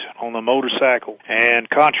re-injured it on the motorcycle. And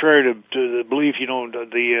contrary to the belief,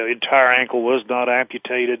 the entire ankle was not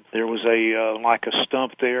amputated. There was like a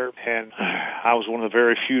stump there, and I was one of the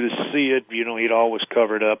very few to see it. He'd always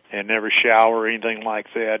covered up and never shower or anything like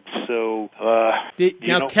that. So,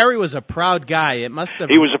 Kerry was a proud guy. It must have.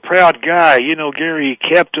 He was a proud guy. Gary,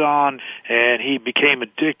 he kept on, and he became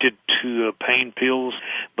addicted to pain pills.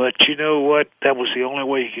 But you know what? That was the only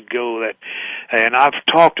way he could go. And I've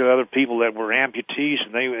talked to other people that were amputees,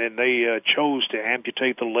 and they chose to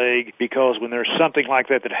amputate the leg because when there's something like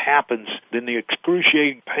that happens, then the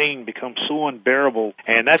excruciating pain becomes so unbearable.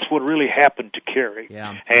 And that's what really happened to Kerry.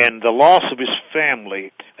 Yeah. And the loss of his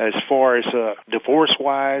family, as far as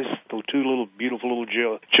divorce-wise, those two beautiful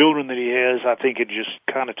little children that he has, I think it just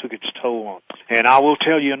kind of took its toll on him. And I will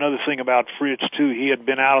tell you another thing about Fritz, too. He had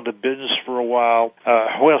been out of the business for a while.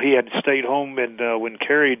 He had stayed home, and when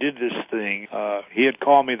Kerry did this thing, he had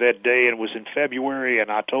called me that day, and it was in February, and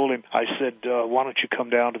I told him, I said, why don't you come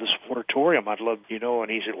down to the sportatorium? I'd love, and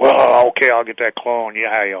he said, well, okay, I'll get that claw on.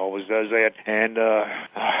 Yeah, he always does that. And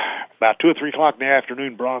about 2 or 3 o'clock in the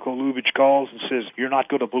afternoon, Bronco Lubitsch calls and says, you're not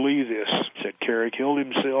going to believe this. He said, Kerry killed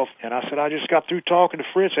himself. And I said, I just got through talking to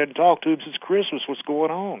Fritz. I hadn't talked to him since Christmas. What's going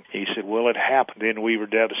on? He said, well, it happened. And we were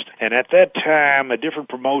devastated. And at that time, a different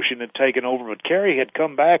promotion had taken over, but Kerry had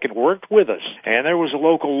come back and worked with us. And there was a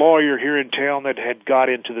local lawyer here in town that had got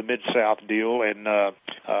into the Mid-South deal, and the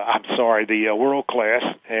World Class,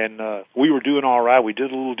 and we were doing all right. We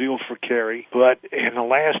did a little deal for Kerry, but in the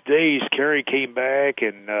last days, Kerry came back,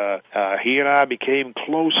 and he and I became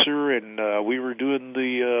closer, and we were doing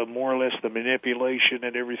the more or less the manipulation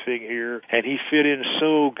and everything here, and he fit in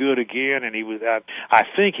so good again, and he was. I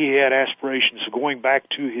think he had aspirations of going back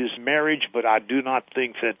to his marriage, but I do not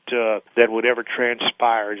think that would ever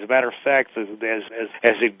transpire. As a matter of fact, as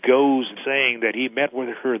it goes, saying that he met with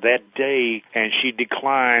her that day, and she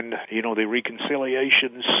declined, the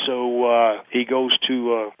reconciliation. So he goes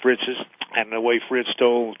to Fritz's, and the way Fritz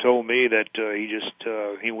told me that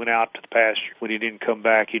he went out to the pasture. When he didn't come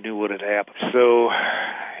back, he knew what had happened. So,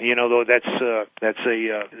 though it's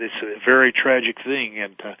a very tragic thing,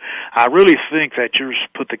 and I really think that yours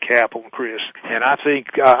put the cap on Chris, and I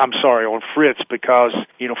think on Fritz, because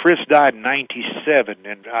Fritz died in '97,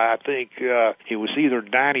 and I think it was either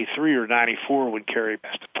 '93 or '94 when Kerry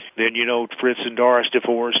passed. Then Fritz and Doris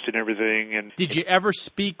divorced and everything. And did you ever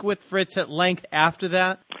speak with Fritz at length after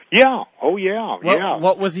that? Yeah. Oh, yeah.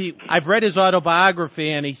 What was he? I've read his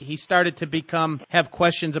autobiography, and he started to have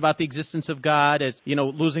questions about the existence of God. As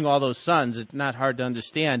losing all those sons, it's not hard to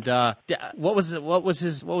understand. What was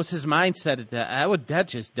his mindset at that?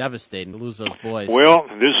 That's just devastating to lose those boys. Well,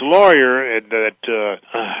 this lawyer that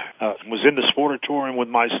was in the sportatorium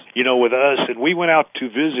with us, and we went out to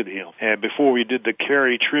visit him. And before we did the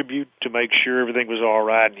Kerry tribute to make sure everything was all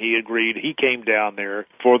right, and he agreed. He came down there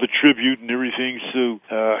for the tribute and everything. So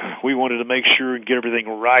we wanted to make sure and get everything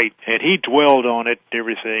right. And he dwelled on it and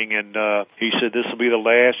everything, and he said, this will be the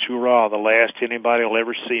last hurrah, the last anybody will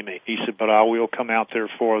ever see me. He said, but I will come out there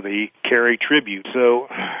for the Kerry tribute. So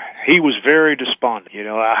he was very despondent.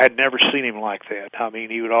 I had never seen him like that. I mean,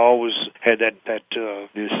 he would always had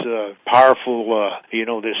this powerful,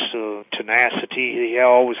 this tenacity he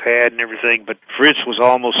always had and everything. But Fritz was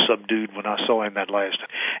almost subdued when I saw him that last time.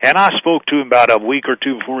 And I spoke to him about a week or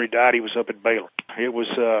two before he died. He was up at Baylor. It was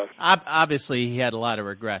obviously he had a lot of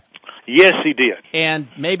regret. Yes, he did. And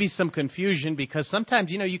maybe some confusion because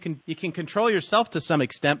sometimes, you can control yourself to some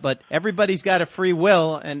extent, but everybody's got a free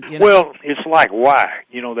will. And Well, it's like why.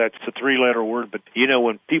 That's a three-letter word, but,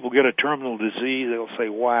 when people get a terminal disease, they'll say,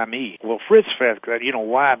 why me? Well, Fritz felt that,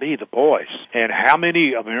 why me, the boys? And how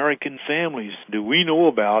many American families do we know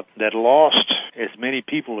about that lost as many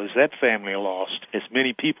people as that family lost, as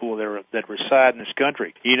many people that reside in this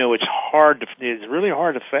country? It's really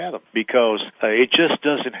hard to fathom because it just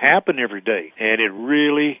doesn't happen every day, and it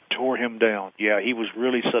really tore him down. Yeah, he was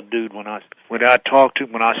really subdued when I talked to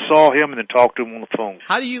him, when I saw him and then talked to him on the phone.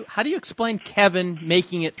 How do you explain Kevin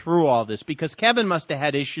making it through all this? Because Kevin must have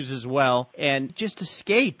had issues as well and just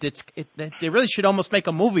escaped. They really should almost make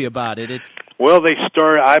a movie about it. Well, they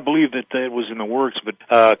started. I believe that was in the works, but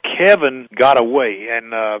Kevin got away,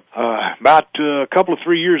 and about a couple of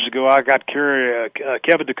 3 years ago, I got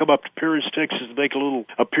Kevin to come up to Paris, Texas, to make a little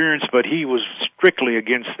appearance, but he was strictly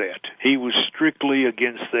against that.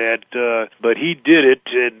 But he did it,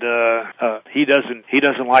 and he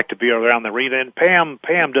doesn't like to be around the arena. And Pam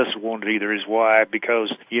doesn't want it either. His wife,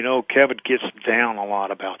 because Kevin gets down a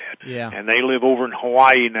lot about it. Yeah. And they live over in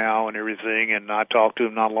Hawaii now and everything. And I talked to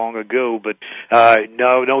him not long ago, but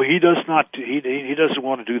no, he does not. He doesn't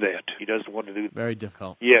want to do that. He doesn't want to do that. Very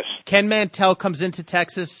difficult. Yes. Ken Mantell comes into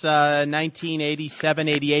Texas, 1987,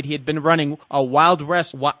 88. He had been running a Wild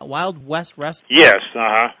West Wrestling. Yes.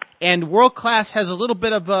 And World Class has a little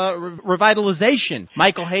bit of revitalization.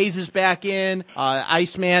 Michael Hayes is back in,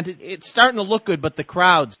 Iceman. It's starting to look good, but the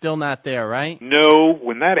crowd's still not there, right? No,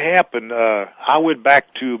 when that happened, I went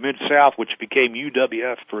back to Mid-South, which became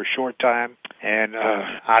UWF for a short time, and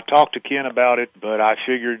I talked to Ken about it, but I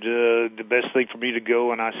figured the best thing for me to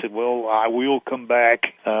go, and I said, well, I will come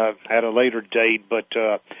back at a later date, but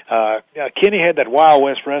Kenny had that Wild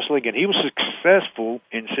West Wrestling, and he was successful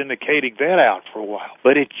in syndicating that out for a while,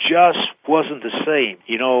 but it just wasn't the same.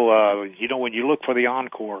 When you look for the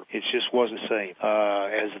encore, it just wasn't the same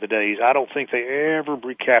as the days. I don't think they ever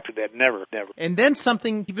recaptured that. Never. And then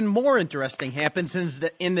something even more interesting happens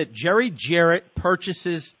in that Jerry Jarrett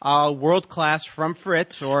purchases World Class from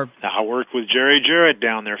Fritz. I worked with Jerry Jarrett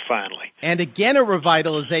down there finally. And again a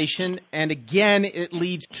revitalization, and again it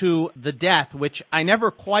leads to the death, which I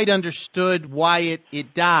never quite understood why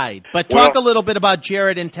it died. But talk a little bit about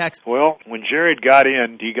Jarrett in Texas. Well, when Jarrett got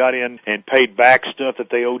in, he got in and paid back stuff that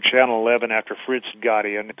they owed Channel 11 after Fritz got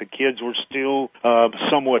in. The kids were still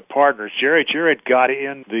somewhat partners. Jarrett got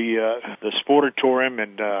in the Sportatorium,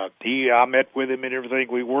 and I met with him and everything.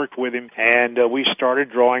 We worked with him, and we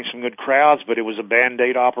started drawing some good crowds, but it was a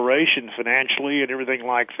Band-Aid operation financially and everything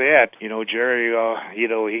like that.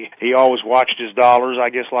 Jerry, he always watched his dollars, I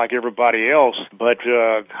guess, like everybody else. But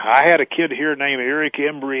I had a kid here named Eric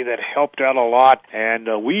Embry that helped out a lot,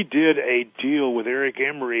 and we did a deal with Eric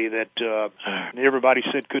Embry that everybody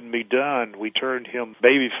said couldn't be done. We turned him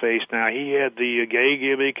babyface. Now, he had the gay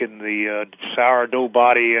gimmick and the sourdough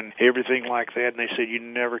body and everything like that, and they said you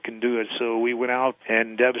never can do it. So we went out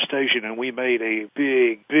and devastation, and we made a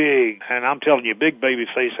big, and I'm telling you, big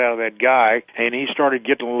babyface out of that guy, and he started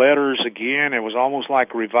getting letters again. It was almost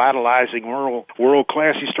like revitalizing World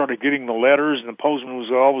Class. He started getting the letters, and the postman was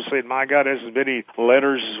always saying, my God, there's as many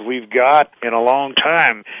letters as we've got in a long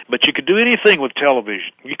time. But you could do anything with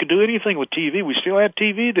television. You could do anything with TV. We still had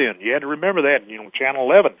TV then. You had to remember that,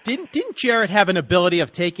 Channel 11. Didn't Jarrett have an ability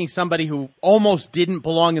of taking somebody who almost didn't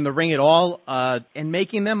belong in the ring at all and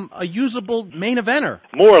making them a usable main eventer?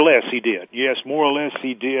 More or less he did. Yes, more or less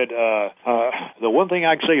he did. The one thing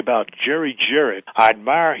I can say about Jerry Jarrett, I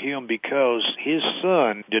admire him because his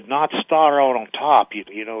son did not start out on top.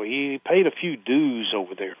 He paid a few dues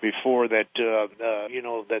over there before that,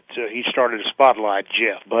 he started to spotlight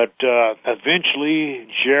Jeff. But eventually,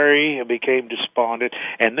 Jerry became despondent,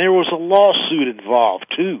 and there was a lawsuit involved,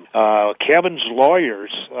 too. Kevin's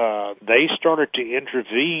lawyers, they started to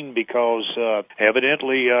intervene because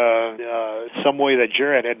evidently some way that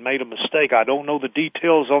Jarrett had made a mistake. I don't know the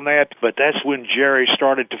details on that, but that's when Jerry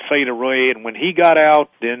started to fade away, and when he got out,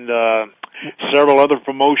 then several other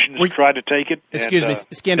promotions tried to take it. Excuse me,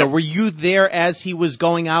 Skandor, were you there as he was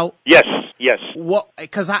going out? Yes. Well,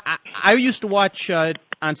 because I used to watch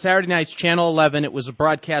on Saturday nights, Channel 11. It was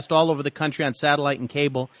broadcast all over the country on satellite and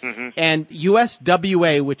cable. Mm-hmm. And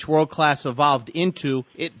USWA, which World Class evolved into,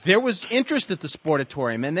 there was interest at the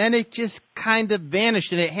Sportatorium, and then it just kind of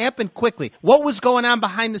vanished, and it happened quickly. What was going on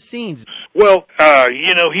behind the scenes? Well, he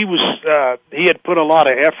had put a lot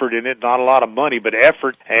of effort in it, not a lot of money, but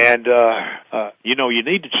effort, and, you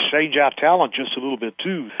need to change out talent just a little bit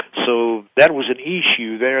too. So that was an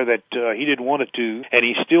issue there that, he didn't want to do, and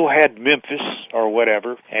he still had Memphis or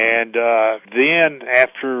whatever, and, then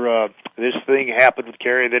after, this thing happened with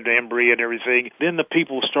Kerry, then Embry and everything, then the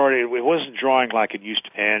people started, it wasn't drawing like it used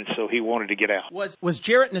to, and so he wanted to get out. Was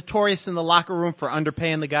Jarrett notorious in the locker room for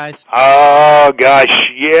underpaying the guys? Oh,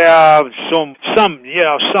 gosh, yeah,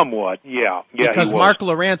 somewhat, yeah. Because Mark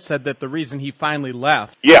Laurent said that the reason he finally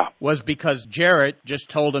left was because Jarrett just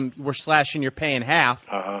told him, we're slashing your pay in half,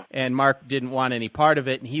 and Mark didn't want any part of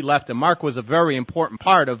it, and he left, and Mark was a very important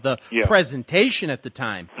part of the presentation at the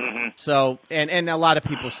time. So, and a lot of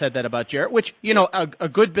people said that about Jarrett, which, a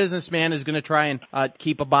good businessman is going to try and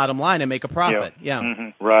keep a bottom line and make a profit. Yeah.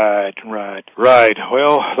 Mm-hmm. Right.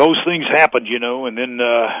 Well, those things happened, and then...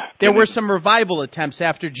 there were some revival attempts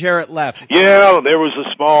after Jarrett left. Yeah, there was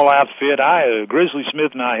a small outfit. Grizzly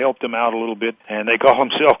Smith and I helped them out a little bit, and they call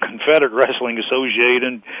themselves Confederate Wrestling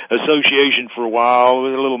Association for a while,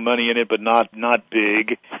 with a little money in it, but not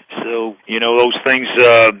big. So, those things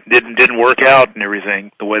didn't work out and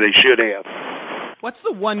everything the way they should have. What's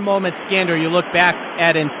the one moment, Skandor, you look back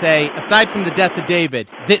at and say, aside from the death of David,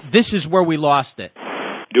 this is where we lost it?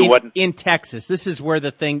 In Texas. This is where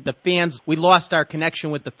the fans, we lost our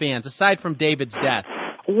connection with the fans, aside from David's death.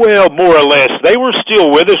 Well, more or less. They were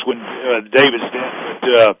still with us when David's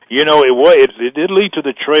death, but, it did lead to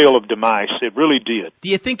the trail of demise. It really did. Do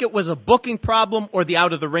you think it was a booking problem or the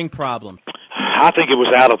out-of-the-ring problem? I think it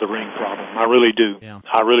was out of the ring problem. I really do. Yeah.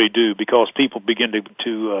 I really do, because people begin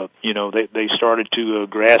to they started to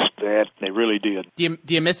grasp that. They really did. Do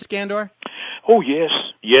you miss Skandor? Oh, yes.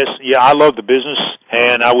 Yeah, I love the business,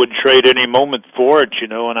 and I wouldn't trade any moment for it,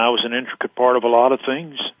 and I was an intricate part of a lot of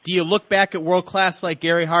things. Do you look back at world class like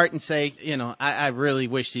Gary Hart and say, I really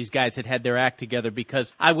wish these guys had their act together,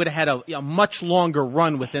 because I would have had a much longer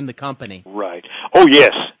run within the company? Right. Oh,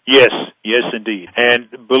 yes, indeed. And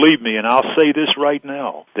believe me, and I'll say this right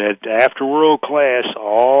now, that after World Class,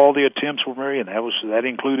 all the attempts were made, and that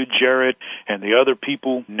included Jarrett and the other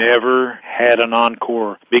people, never had an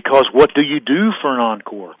encore. Because what do you do for an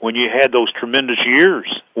encore when you had those tremendous years?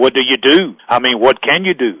 What do you do? I mean, what can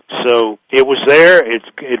you do? So it was there,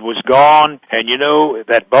 it was gone, and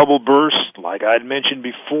that bubble burst, like I'd mentioned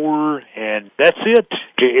before, and that's it.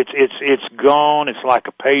 It's gone. It's like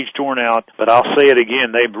a page torn out. But I'll say it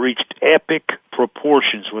again. They've reached epic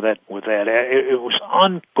proportions with that. It was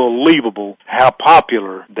unbelievable how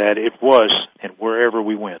popular that it was, and wherever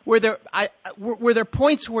we went. Were there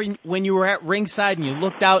points when you were at ringside and you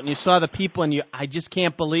looked out and you saw the people and I just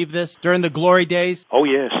can't believe this during the glory days? Oh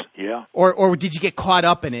yes. Yeah. Or did you get caught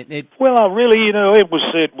up in it? Well, really, it was.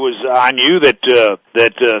 I knew that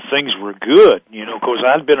things were good, because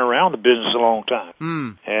I'd been around the business a long time,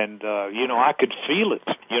 and I could feel it.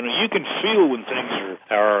 You can feel when things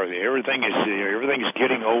are everything is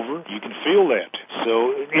getting over. You can feel that.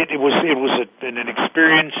 So it was an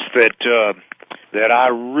experience that I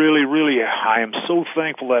really, I am so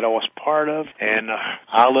thankful that I was part of, and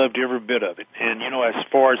I loved every bit of it. And, as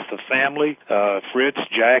far as the family, Fritz,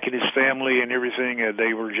 Jack and his family and everything,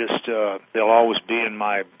 they were just, they'll always be in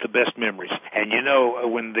the best memories. And,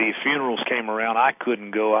 when the funerals came around, I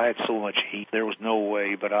couldn't go. I had so much heat. There was no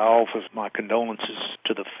way, but I offer my condolences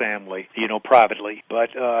to the family, privately. But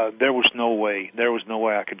there was no way. There was no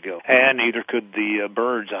way I could go. And neither could the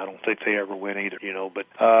Birds. I don't think they ever went either, But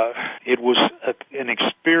it was an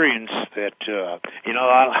experience that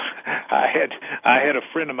I had a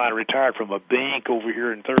friend of mine retired from a bank over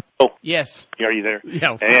here in Thurlow. Yes. Are you there?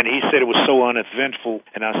 Yeah. And he said it was so uneventful,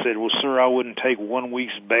 and I said, well, sir, I wouldn't take 1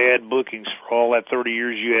 week's bad bookings for all that 30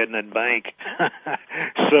 years you had in that bank.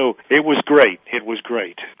 So it was great.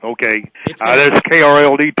 Okay. There's a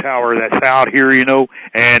KRLD tower that's out here,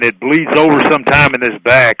 and it bleeds over sometime in this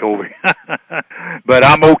back over. But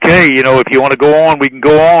I'm okay, if you want to go on, we can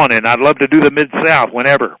go on, and I'd love to do the Mid-South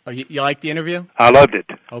whenever. Oh, you like the interview? I loved it.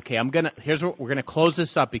 Okay, here's what we're gonna close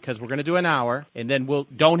this up, because we're gonna do an hour, and then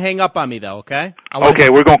don't hang up on me though, okay? Okay,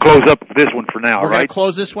 we're gonna close up this one for now, right? We're gonna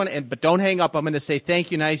close this one, but don't hang up. I'm gonna say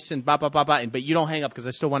thank you, nice, and but you don't hang up, because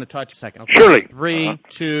I still want to talk to you a second. Okay? Surely. 3,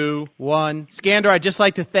 2, 1. Skandor, I'd just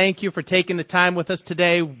like to thank you for taking the time with us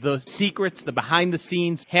today, the secrets, the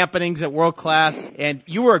behind-the-scenes happenings at World Class, and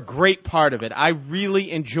you were a great part of it. I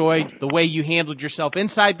really enjoyed the way you handled yourself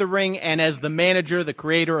inside the ring and as the manager, the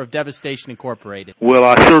creator of Devastation Incorporated. Well,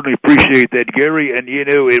 I certainly appreciate that, Gary, and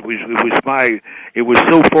it was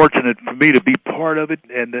so fortunate for me to be part of it,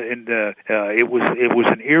 and it was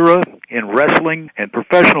an era in wrestling and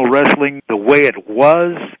professional wrestling the way it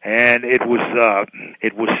was, and it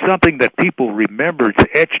was something that people remembered,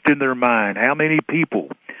 etched in their mind. How many people,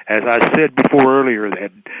 as I said before earlier,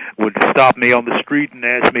 that would stop me on the street and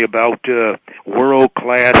ask me about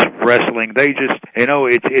world-class wrestling. They just,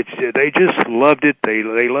 they just loved it. They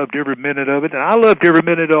loved every minute of it, and I loved every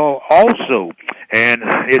minute also. And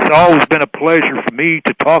it's always been a pleasure for me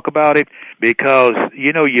to talk about it because,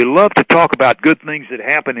 you love to talk about good things that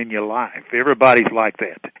happen in your life. Everybody's like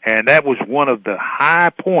that. And that was one of the high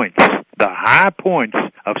points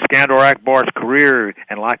of Skandor Akbar's career.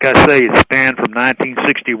 And like I say, it spanned from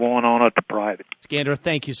 1961 on up to private. Skandor,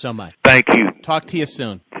 thank you so much. Thank you. Talk to you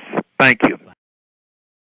soon. Thank you.